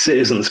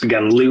 Citizens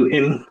began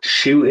looting,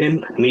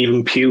 shooting, and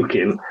even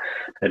puking.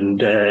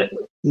 And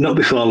not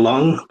before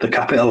long, the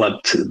capital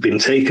had been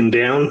taken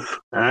down,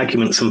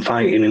 arguments and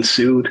fighting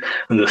ensued,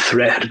 and the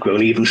threat had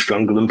grown even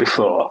stronger than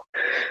before.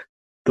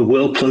 The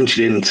world plunged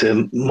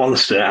into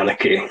monster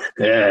anarchy.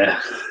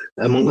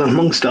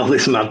 Amongst all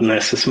this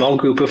madness, a small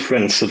group of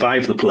friends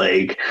survived the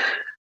plague.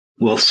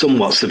 Well,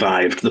 somewhat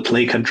survived. The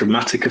plague had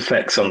dramatic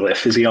effects on their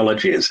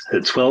physiologies.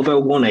 At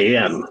 12:01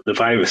 a.m., the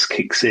virus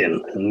kicks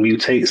in and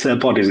mutates their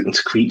bodies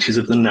into creatures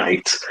of the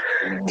night.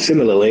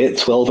 Similarly, at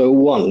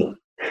 12:01,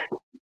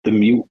 they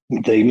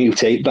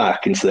mutate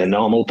back into their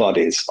normal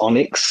bodies.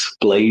 Onyx,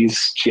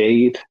 Blaze,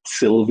 Jade,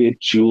 Sylvia,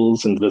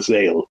 Jules, and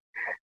Vazail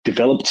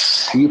developed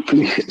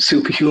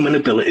superhuman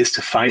abilities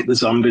to fight the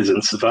zombies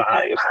and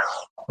survive.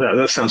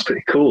 That sounds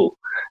pretty cool.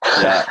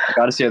 Yeah, I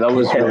gotta say, that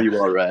was really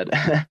well read.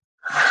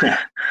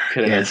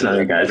 Yeah,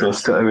 sorry guys, I was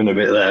stuttering a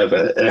bit there,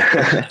 but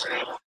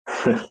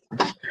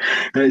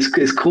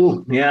it's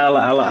cool. Yeah,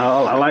 I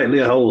like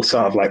the whole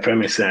sort of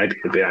premise and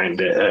idea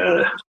behind it.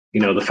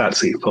 The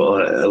fact that you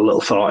put a little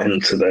thought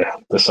into the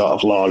sort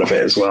of lore of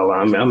it as well.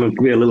 I'm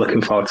really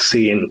looking forward to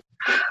seeing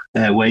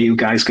where you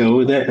guys go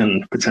with it,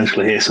 and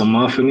potentially hear some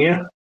more from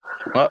you.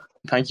 Well,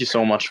 thank you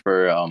so much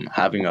for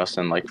having us,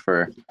 and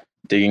for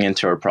digging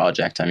into our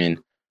project. I mean,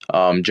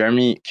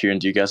 Jeremy, Kieran,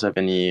 do you guys have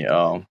any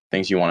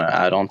things you want to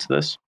add on to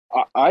this?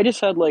 I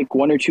just had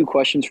one or two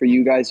questions for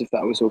you guys, if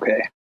that was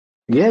okay.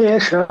 Yeah,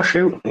 sure,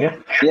 shoot. Yeah.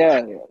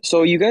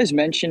 So you guys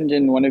mentioned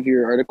in one of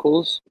your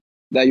articles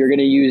that you're going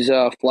to use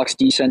Flux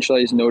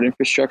decentralized node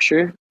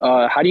infrastructure.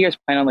 How do you guys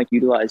plan on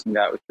utilizing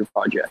that with your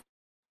project?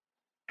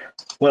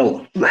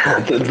 Well,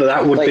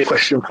 that would be a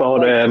question for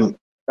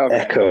Okay.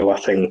 Echo, I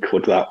think,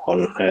 would that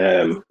one.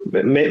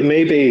 But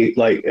maybe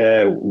like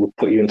we'll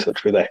put you in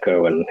touch with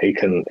Echo, and he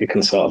can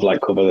sort of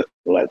like cover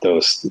like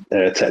those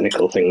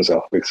technical things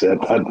off, because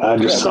I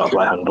just sort of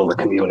like handle the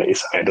community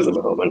side at the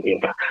moment.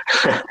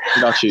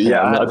 Got you.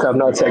 Yeah, I'm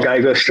not a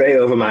guy go straight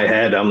over my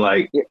head. I'm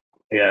like,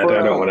 I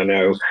don't want to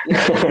know.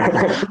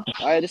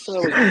 I just was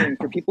wondering,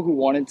 for people who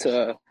wanted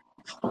to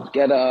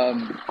get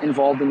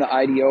involved in the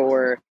IDO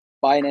or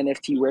buy an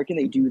NFT, where can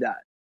they do that?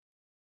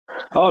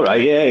 All right,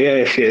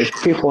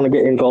 If people want to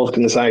get involved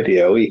in this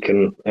IDO, you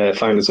can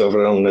find us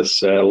over on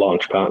this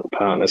launch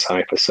partners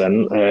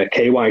Hypercent.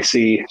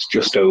 KYC has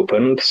just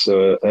opened,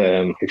 so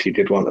if you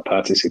did want to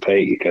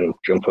participate, you can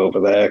jump over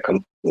there,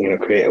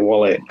 create a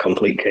wallet,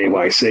 complete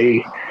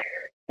KYC,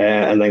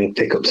 and then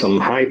pick up some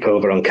hype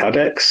over on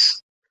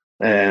Cadex.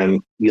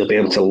 You'll be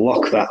able to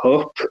lock that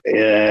up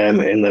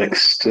in the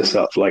next sort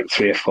of like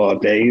 3 or 4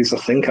 days, I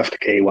think, after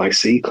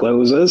KYC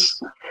closes.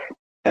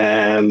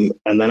 And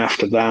then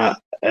after that,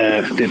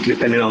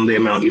 depending on the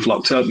amount you've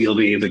locked up, you'll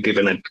be either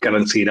given a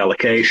guaranteed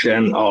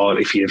allocation, or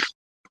if you've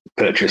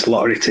purchased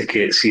lottery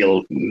tickets,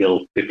 you'll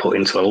be put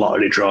into a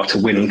lottery draw to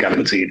win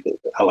guaranteed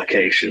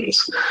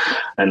allocations.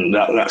 And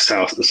that's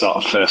how the sort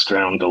of first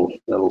round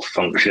will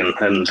function.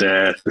 And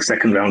the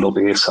second round will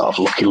be a sort of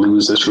lucky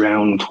losers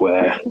round,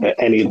 where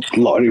any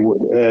lottery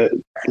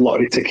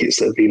tickets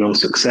that have been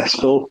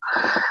unsuccessful,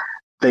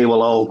 they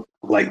will all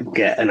like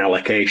get an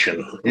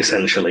allocation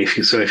essentially. If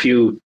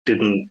you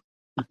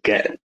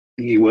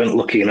weren't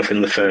lucky enough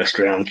in the first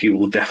round, you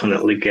will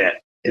definitely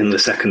get in the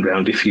second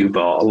round if you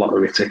bought a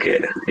lottery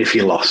ticket. If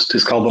you lost,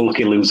 it's called the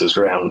lucky losers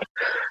round,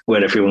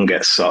 where everyone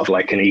gets sort of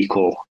like an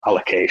equal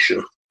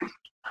allocation.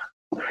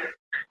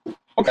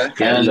 Okay.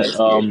 And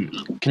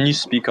can you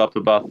speak up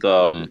about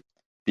the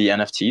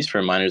NFTs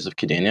for miners of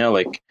Kadenia?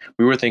 Like,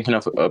 we were thinking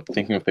of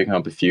picking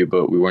up a few,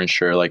 but we weren't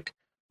sure like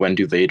when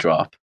do they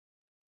drop.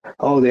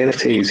 Oh, the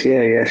NFTs,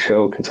 yeah,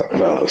 sure, we can talk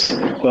about those.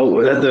 Well,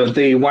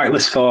 the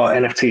whitelist for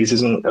NFTs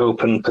isn't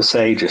open per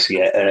se just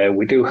yet.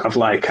 We do have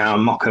like our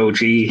mock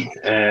OG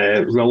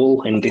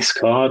role in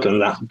Discord,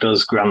 and that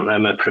does grant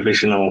them a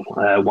provisional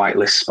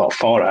whitelist spot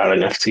for our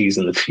NFTs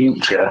in the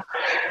future.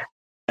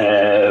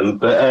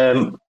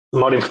 But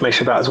more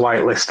information about his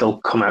whitelist will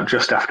come out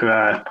just after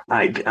our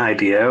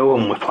IDO,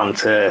 and we plan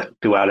to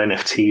do our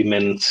NFT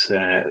mint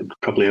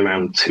probably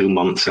around 2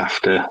 months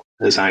after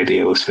his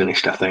IDO is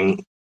finished, I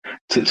think.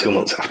 2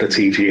 months after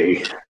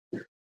TGE.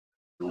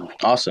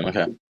 Awesome.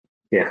 Okay.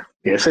 Yeah.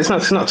 So it's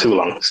not too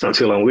long. It's not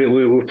too long.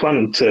 We're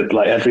planning to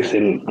like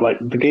everything. Like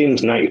the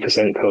game's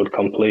 90% code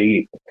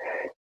complete,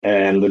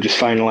 and they're just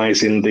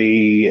finalising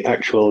the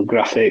actual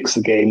graphics,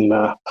 the game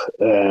map,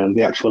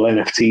 the actual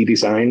NFT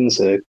designs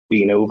are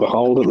being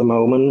overhauled at the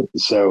moment.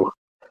 So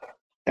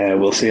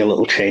we'll see a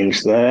little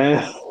change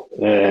there.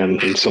 And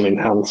some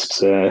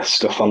enhanced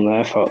stuff on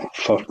there for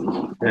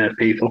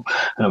people.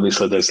 And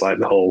obviously, there's like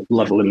the whole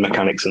leveling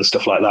mechanics and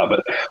stuff like that.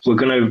 But we're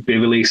going to be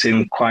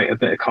releasing quite a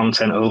bit of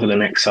content over the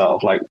next sort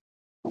of like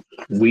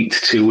week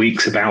to 2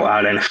 weeks about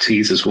our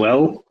NFTs as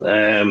well.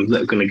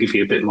 That are going to give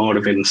you a bit more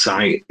of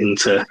insight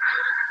into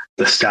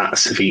the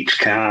stats of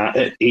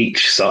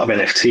each sort of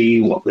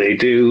NFT, what they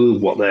do,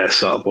 what their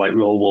sort of like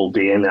role will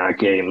be in our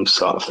game,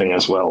 sort of thing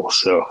as well.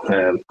 So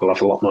we'll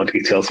have a lot more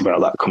details about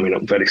that coming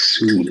up very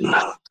soon.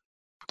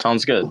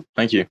 Sounds good.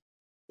 Thank you.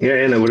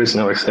 Yeah, no worries.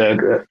 Last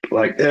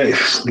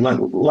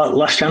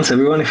chance,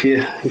 everyone. If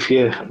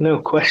you no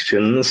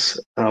questions,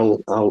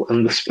 I'll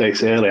end the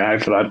space early.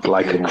 I've had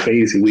like a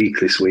crazy week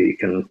this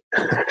week, and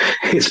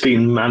it's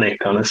been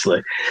manic.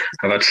 Honestly,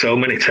 I've had so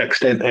many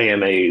text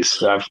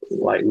AMAs. I've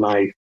like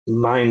my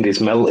mind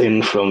is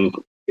melting from.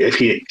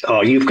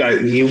 You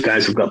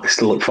guys have got this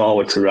to look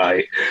forward to,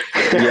 right?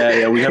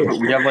 Yeah, we have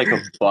like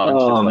a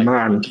bunch of like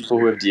people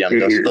who have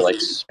DM'd us for like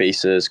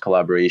spaces,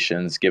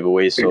 collaborations,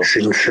 giveaways. So it's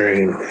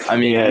insane. I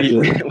mean,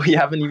 we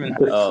haven't even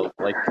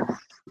like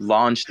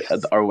launched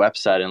our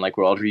website, and like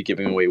we're already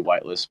giving away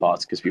whitelist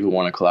spots because people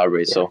want to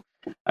collaborate. So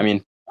I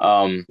mean,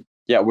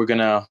 we're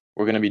gonna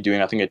be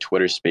doing I think a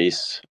Twitter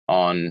space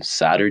on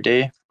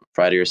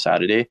Friday or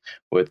Saturday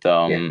with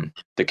the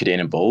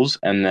Kadenia Bulls,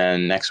 and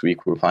then next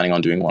week we're planning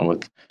on doing one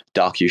with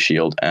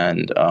DocuShield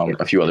and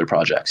a few other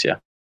projects. Yeah,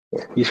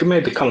 you should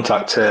maybe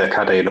contact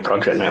Kadenia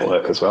Project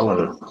Network as well,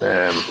 and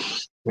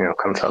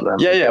contact them.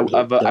 Yeah,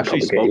 I've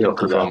actually spoken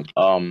to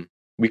them.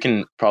 We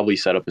can probably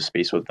set up a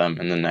space with them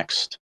in the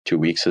next 2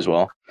 weeks as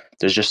well.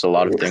 There's just a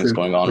lot of things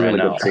going on right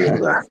now.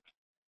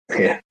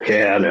 Yeah,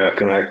 I know. I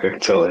can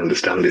totally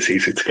understand. It's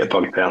easy to get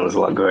bogged down. There's a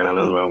lot going on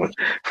at the moment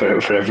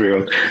for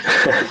everyone.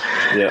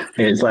 Yeah,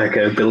 it's like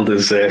a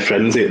builder's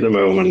frenzy at the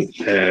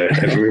moment.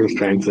 Everyone's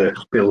trying to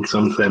build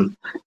something.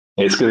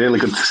 It's really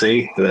good to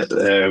see that.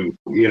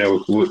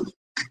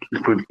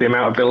 With the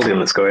amount of building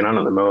that's going on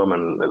at the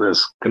moment,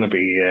 there's going to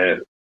be.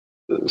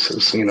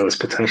 There's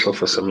potential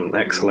for some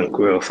excellent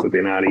growth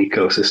within our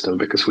ecosystem,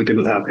 because we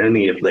didn't have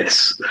any of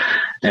this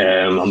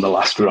on the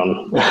last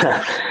run.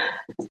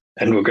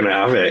 And we're going to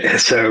have it,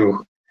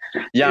 so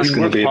yeah, it's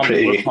going to be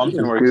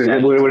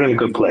we're in a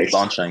good place.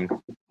 Launching,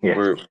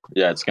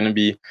 it's gonna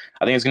be.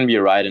 I think it's gonna be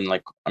a ride, and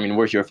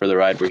we're here for the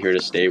ride. We're here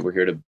to stay. We're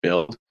here to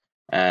build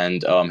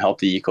and help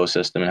the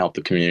ecosystem and help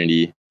the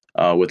community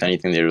with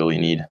anything they really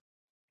need.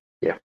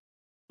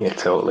 Yeah,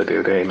 totally,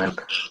 dude. Amen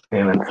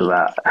to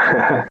that.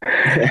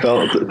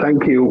 Well,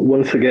 thank you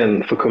once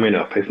again for coming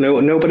up. If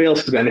nobody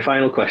else has got any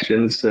final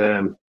questions,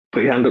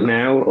 put your hand up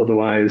now.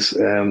 Otherwise,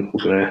 we're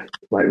gonna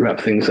wrap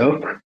things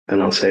up,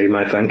 and I'll say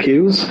my thank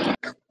yous.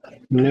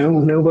 No,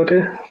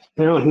 nobody.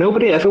 No,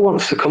 nobody ever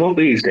wants to come up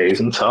these days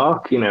and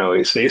talk.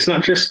 It's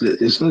not just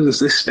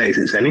this space;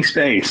 it's any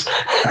space.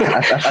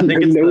 I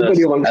think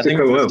nobody wants to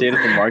come up. State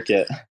of the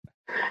market.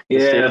 The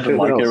state of the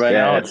market right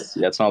now.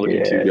 It's not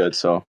looking too good.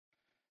 So.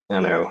 I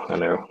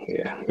know.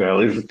 Yeah. Well,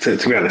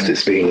 to be honest,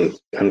 it's been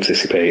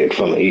anticipated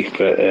for me,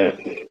 but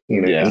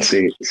you can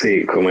see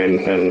it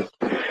coming, and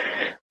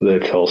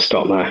the whole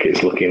stock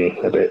market's looking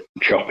a bit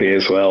choppy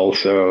as well.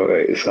 So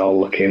it's all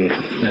looking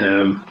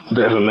a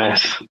bit of a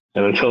mess.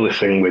 And until this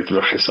thing with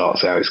Russia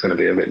sorts out, it's going to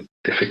be a bit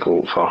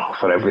difficult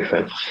for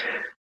everything.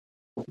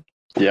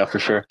 Yeah, for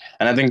sure.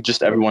 And I think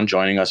just everyone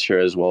joining us here,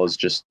 as well as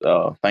just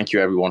thank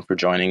you everyone for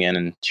joining in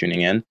and tuning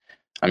in.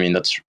 I mean,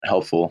 that's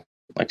helpful.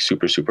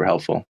 Super, super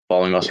helpful.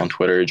 Following us on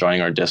Twitter,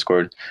 joining our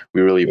Discord.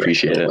 We really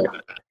appreciate it.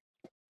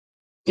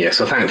 Yeah,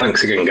 so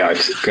thanks again,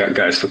 guys,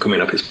 for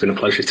coming up. It's been a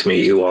pleasure to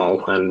meet you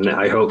all, and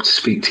I hope to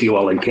speak to you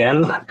all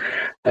again.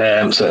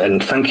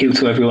 And thank you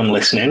to everyone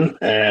listening.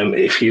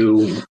 If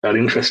you are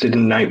interested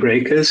in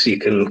Nightbreakers, you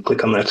can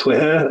click on their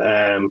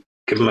Twitter,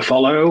 give them a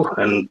follow,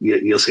 and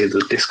you'll see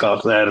the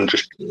Discord there, and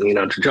just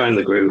to join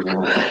the group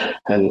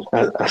and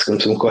ask them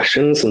some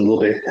questions, and we'll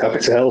be happy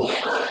to help.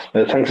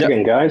 Thanks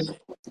again, guys.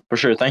 For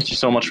sure. Thank you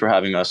so much for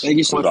having us. Thank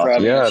you so much for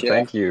having us. Yeah,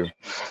 thank you.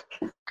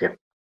 Okay.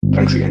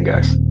 Thanks again,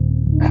 guys.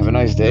 Have a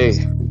nice day.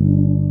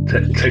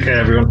 Take care,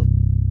 everyone.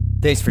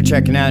 Thanks for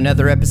checking out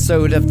another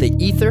episode of The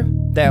Ether.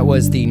 That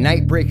was the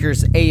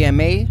Nightbreakers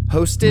AMA,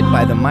 hosted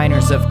by the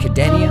miners of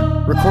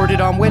Kadenia,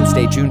 recorded on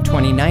Wednesday, June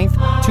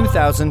 29th,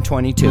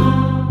 2022.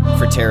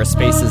 For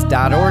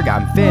TerraSpaces.org,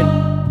 I'm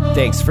Finn.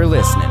 Thanks for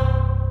listening.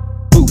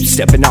 Boots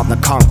stepping on the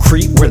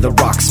concrete where the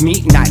rocks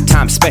meet.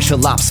 Nighttime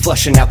special ops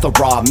flushing out the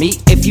raw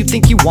meat. If you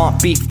think you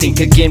want beef, think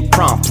again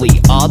promptly.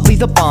 Oddly,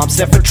 the bombs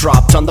never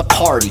dropped on the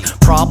party.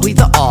 Probably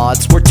the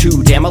odds were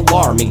too damn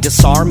alarming.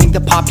 Disarming the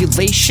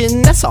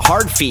population, that's a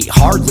hard feat.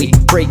 Hardly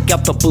break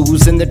up the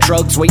booze and the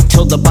drugs. Wait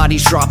till the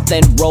bodies drop,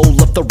 then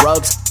roll up the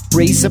rugs.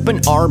 Raise up an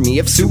army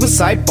of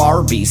suicide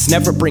Barbies.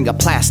 Never bring a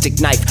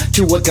plastic knife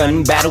to a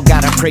gun battle.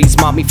 Gotta praise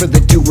mommy for the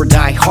do or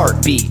die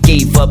heartbeat.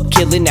 Gave up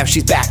killing, now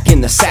she's back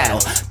in the saddle.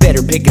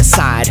 Better pick a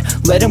side,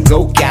 let them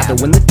go gather.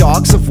 When the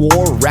dogs of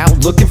war are out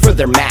looking for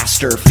their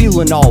master.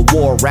 Feeling all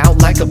wore out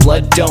like a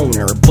blood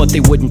donor. But they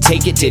wouldn't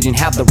take it, didn't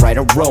have the right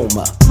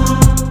aroma.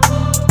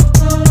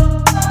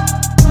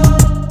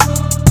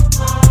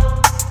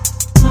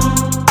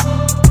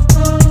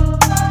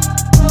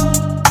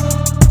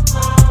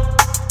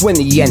 When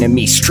the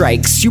enemy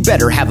strikes, you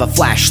better have a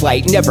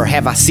flashlight. Never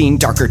have I seen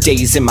darker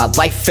days in my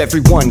life.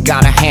 Everyone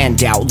got a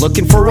handout,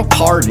 looking for a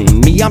pardon.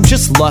 Me, I'm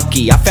just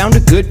lucky, I found a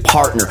good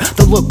partner.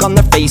 The look on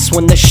their face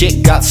when the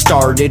shit got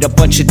started. A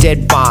bunch of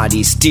dead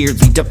bodies,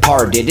 dearly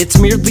departed. It's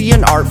merely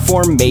an art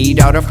form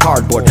made out of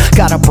cardboard.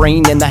 Got a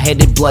brain in the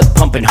headed, blood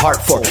pumping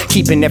heart for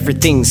keeping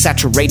everything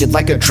saturated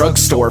like a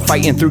drugstore.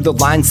 Fighting through the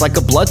lines like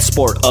a blood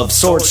sport of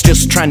sorts.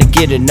 Just trying to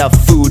get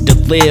enough food to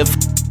live.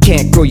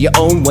 Can't grow your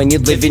own when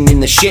you're living in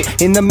the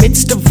shit. In the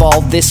midst of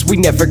all this, we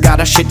never got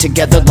our shit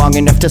together long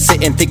enough to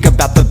sit and think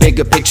about the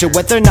bigger picture.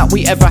 Whether or not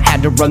we ever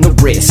had to run the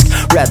risk.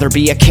 Rather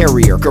be a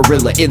carrier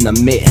gorilla in the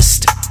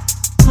mist.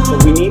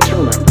 But we need to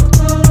remember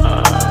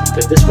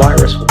that this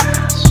virus will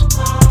pass.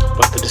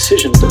 But the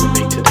decisions that we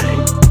make today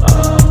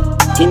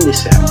in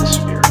this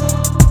atmosphere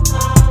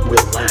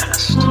will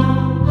last.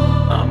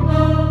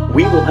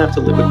 We will have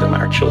to live with them.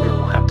 Our children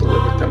will have to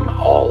live with them.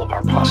 All of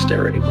our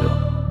posterity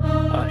will.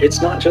 It's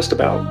not just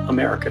about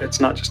America. It's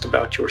not just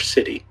about your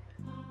city.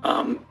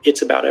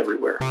 It's about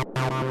everywhere.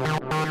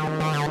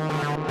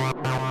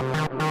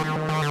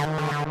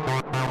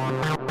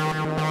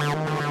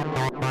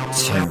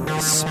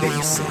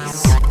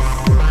 TerraSpaces.